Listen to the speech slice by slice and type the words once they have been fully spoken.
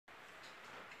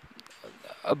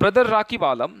Brother Rakib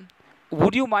Alam,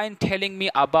 would you mind telling me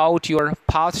about your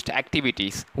past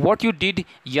activities? What you did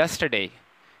yesterday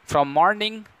from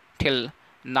morning till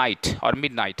night or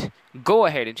midnight? Go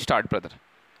ahead and start, brother.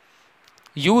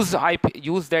 Use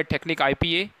that technique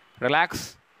IPA.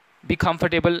 Relax, be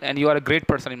comfortable, and you are a great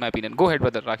person in my opinion. Go ahead,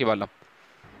 brother Rakib Alam.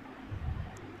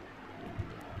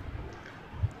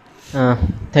 Uh,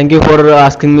 Thank you for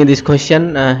asking me this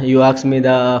question. You asked me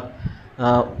the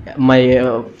uh, my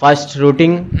first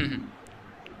routine.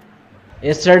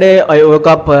 Yesterday I woke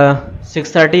up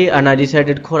 6:30 and I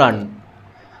recited Quran.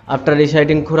 After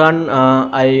reciting Quran,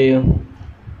 I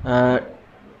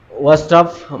washed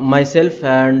up myself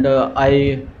and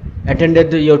I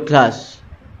attended your class.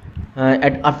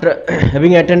 After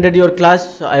having attended your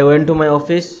class, I went to my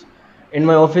office. In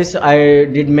my office, I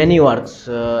did many works.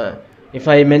 If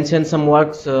I mention some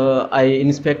works, uh, I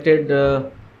inspected or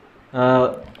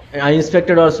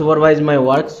supervised my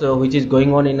works, which is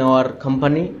going on in our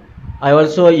company. I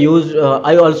also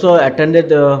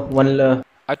attended one.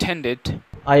 Attended.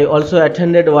 I also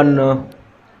attended one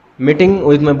meeting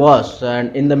with my boss,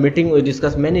 and in the meeting we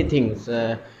discussed many things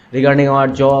regarding our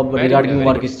job, Very good, regarding very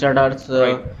work good. standards,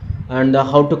 Right, and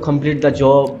how to complete the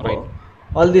job. right.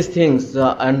 All these things,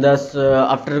 and thus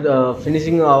after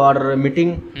finishing our meeting,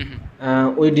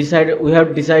 we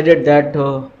have decided that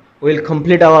we'll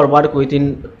complete our work within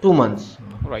 2 months.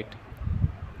 Right.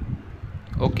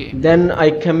 Okay. Then I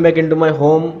came back into my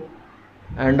home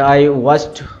and I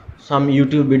watched some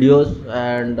YouTube videos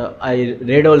and I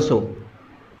read also.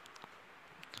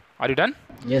 Are you done?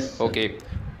 Yes. Okay.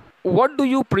 What do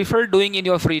you prefer doing in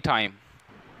your free time?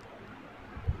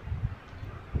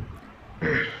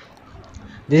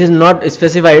 This is not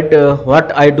specified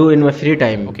what I do in my free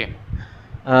time. Okay.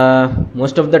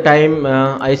 Most of the time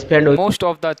I spend with Most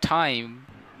of the time.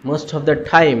 most of the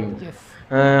time Yes.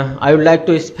 I would like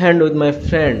to spend with my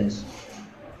friends,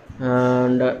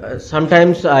 and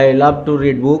sometimes I love to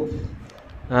read book.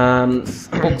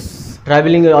 Books.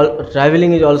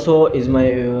 Traveling is also is my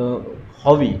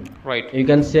hobby. Right. You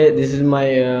can say this is my.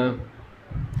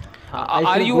 I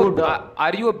Are feel you good.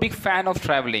 are you a big fan of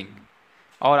traveling,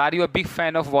 or are you a big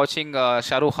fan of watching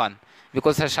Shah Rukh Khan?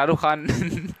 Because Shah Rukh Khan.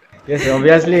 Yes,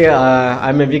 obviously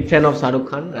I'm a big fan of Shah Rukh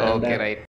Khan, and Okay, right.